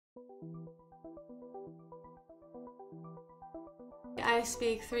I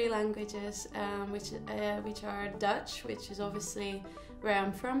speak 3 languages, which are Dutch, which is obviously where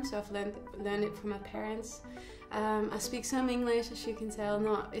I'm from, so I've learned it from my parents. I speak some English, as you can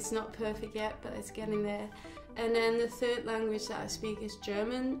tell. It's not perfect yet, but it's getting there. And then the 3rd language that I speak is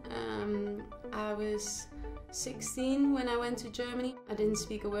German. I was 16 when I went to Germany. I didn't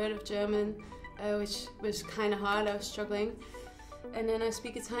speak a word of German, which was kind of hard. I was struggling. And then I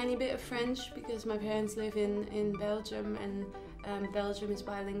speak a tiny bit of French because my parents live in Belgium, and Belgium is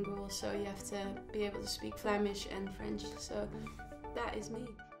bilingual, so you have to be able to speak Flemish and French. So that is me.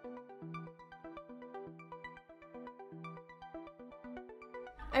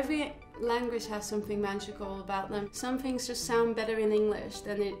 Every language has something magical about them. Some things just sound better in English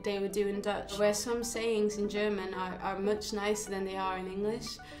than they would do in Dutch, where some sayings in German are much nicer than they are in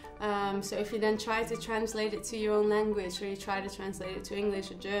English. So if you then try to translate it to your own language, or you try to translate it to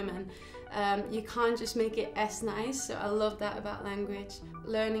English or German, you can't just make it as nice. So I love that about language.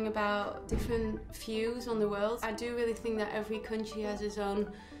 Learning about different views on the world. I do really think that every country has its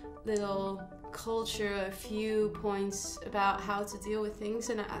own little culture, viewpoints about how to deal with things,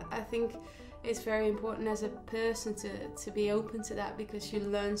 and I think it's very important as a person to be open to that, because you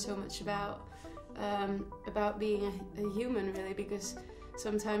learn so much about being a human, really, because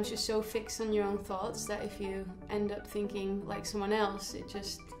sometimes you're so fixed on your own thoughts that if you end up thinking like someone else, it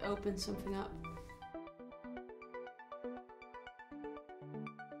just opens something up.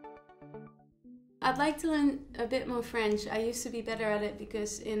 I'd like to learn a bit more French. I used to be better at it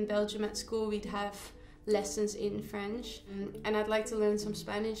because in Belgium at school we'd have lessons in French, and I'd like to learn some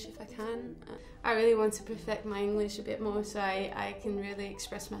Spanish if I can. I really want to perfect my English a bit more so I can really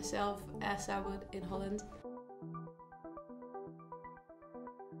express myself as I would in Holland.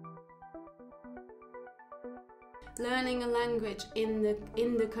 Learning a language in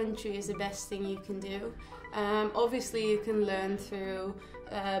the country is the best thing you can do. Obviously you can learn through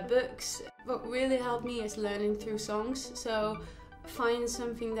books. What really helped me is learning through songs. So find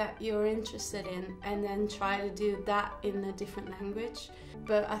something that you're interested in and then try to do that in a different language.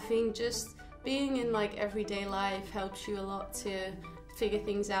 But I think just being in like everyday life helps you a lot to figure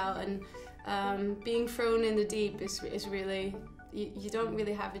things out, and being thrown in the deep is really, you don't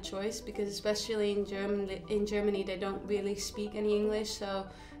really have a choice, because especially in Germany they don't really speak any English, so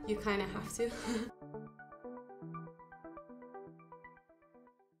you kind of have to.